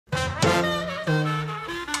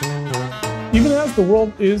as the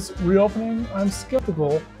world is reopening, I'm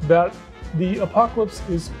skeptical that the apocalypse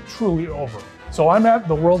is truly over. So I'm at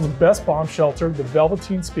the world's best bomb shelter, the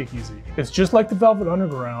Velveteen Speakeasy. It's just like the Velvet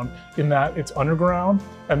Underground in that it's underground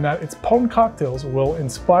and that its potent cocktails will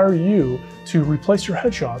inspire you to replace your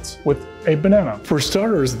headshots with a banana. For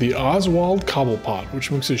starters, the Oswald Cobblepot,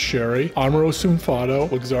 which mixes sherry, Amaro Sunfado,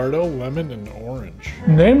 Luxardo, lemon, and orange.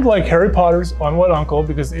 Named like Harry Potter's Unwed Uncle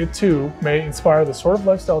because it too may inspire the sort of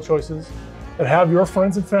lifestyle choices that have your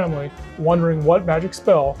friends and family wondering what magic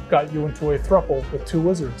spell got you into a throuple with two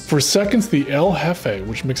wizards. For seconds, the El Jefe,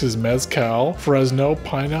 which mixes mezcal, Fresno,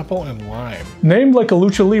 pineapple, and lime. Named like a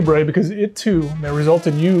lucha libre because it too may result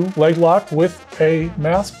in you leg locked with a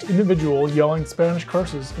masked individual yelling Spanish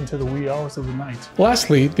curses into the wee hours of the night.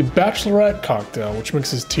 Lastly, the Bachelorette cocktail, which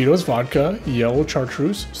mixes Tito's vodka, yellow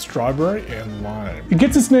chartreuse, strawberry, and lime. It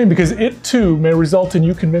gets its name because it too may result in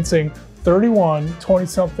you convincing 31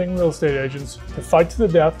 20-something real estate agents to fight to the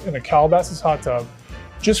death in a Calabasas hot tub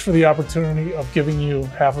just for the opportunity of giving you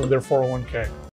half of their 401k.